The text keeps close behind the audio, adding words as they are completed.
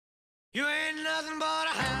You ain't nothing but a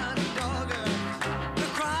hound dog, you're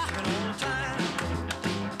crying all the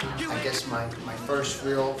time. I guess my first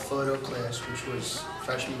real photo class, which was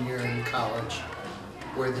freshman year in college,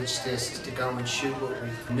 where they just asked us to go and shoot what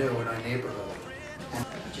we knew in our neighborhood. And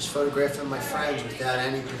just photographing my friends without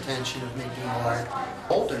any pretension of making art.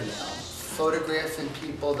 Older now, photographing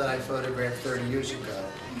people that I photographed 30 years ago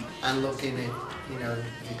and looking at,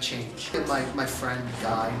 the change. My friend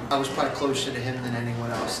died. I was probably closer to him than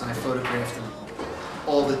anyone else, and I photographed him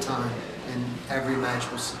all the time in every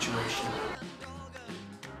imaginable situation.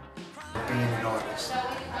 Being an artist.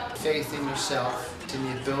 Faith in yourself, in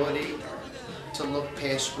the ability to look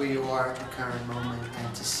past where you are at the current moment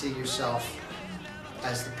and to see yourself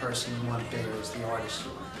as the person you want to be or as the artist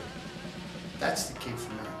you want to be. That's the key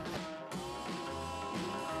for me.